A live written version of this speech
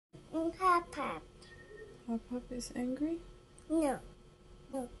Papa. Papa is angry? No.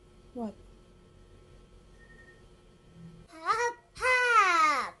 No. What?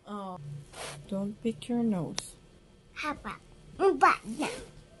 Papa. Oh. Don't pick your nose. Papa. But no.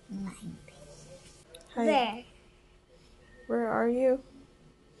 Hi. Where? Where are you?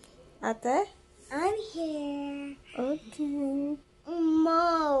 Ate? I'm here. Okay.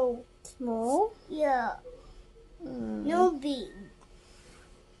 Small. Small? Yeah. No big.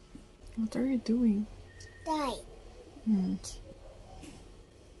 What are you doing? Die.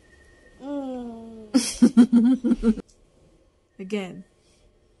 Again.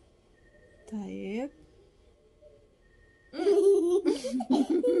 Diet.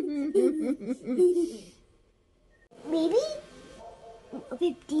 Baby? A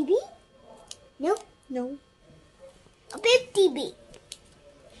big TV? No. No. A big TV.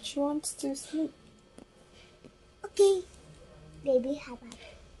 She wants to sleep. Okay. Baby, how about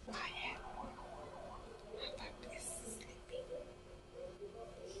Diet. Papa is sleeping.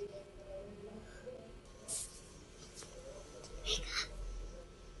 wake up?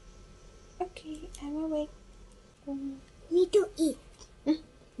 Okay, I'm awake. Need to eat. You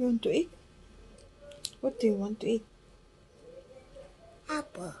want to eat? What do you want to eat?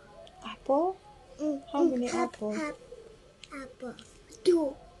 Apple. Apple? How many apples? Apple.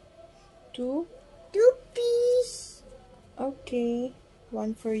 Two. Two? 2 piece. Okay.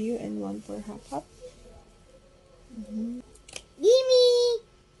 One for you and one for Hap. Gimme.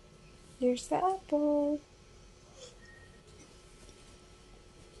 Here's the apple.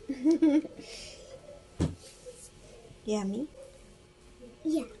 Yummy.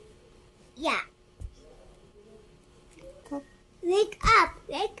 Yeah. Yeah. Cup. Wake up.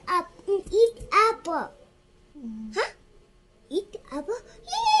 Wake up and eat apple. Huh? Eat apple?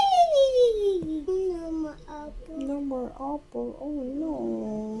 Yay! No more apple. No more apple. Oh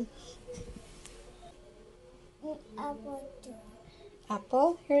no. Eat apple too.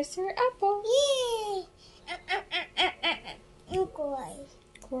 Apple? Here's your apple. Yay! Cry.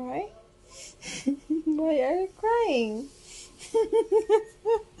 Cry? Why are you crying?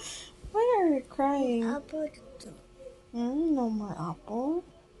 Why are you crying? Apple too. No more apple.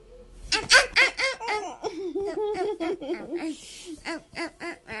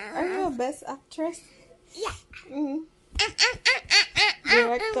 Are you a best actress? Yeah.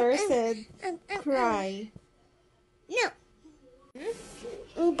 Director said cry. No.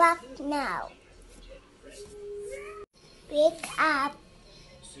 Back now. Wake up.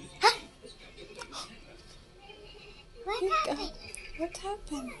 Huh? What happened? What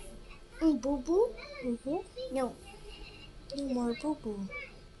happened? Boo boo? Boo boo? No. No more boo boo.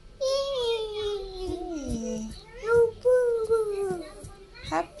 Yay. Boo boo.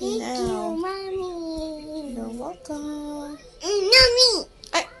 Happy Thank you, now. mommy. You're welcome. No, me.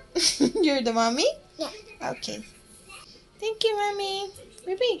 You're the mommy? Yeah. Okay. Thank you, mommy.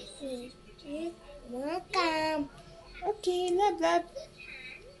 Baby. You're welcome. Okay, love, love.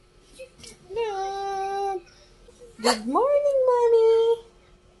 Love. Good morning, mommy.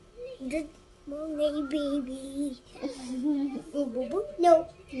 Good morning, baby. Boo boo? No.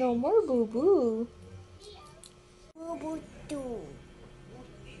 No more boo boo. Boo boo too.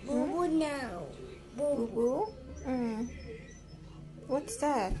 Boo boo now. Boo Boo boo? What's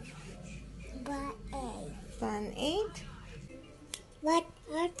that? boo. Band-Aid? What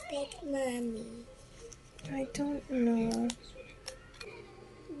happened, mommy? I don't know.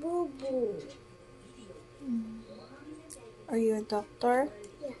 Boo boo. Are you a doctor?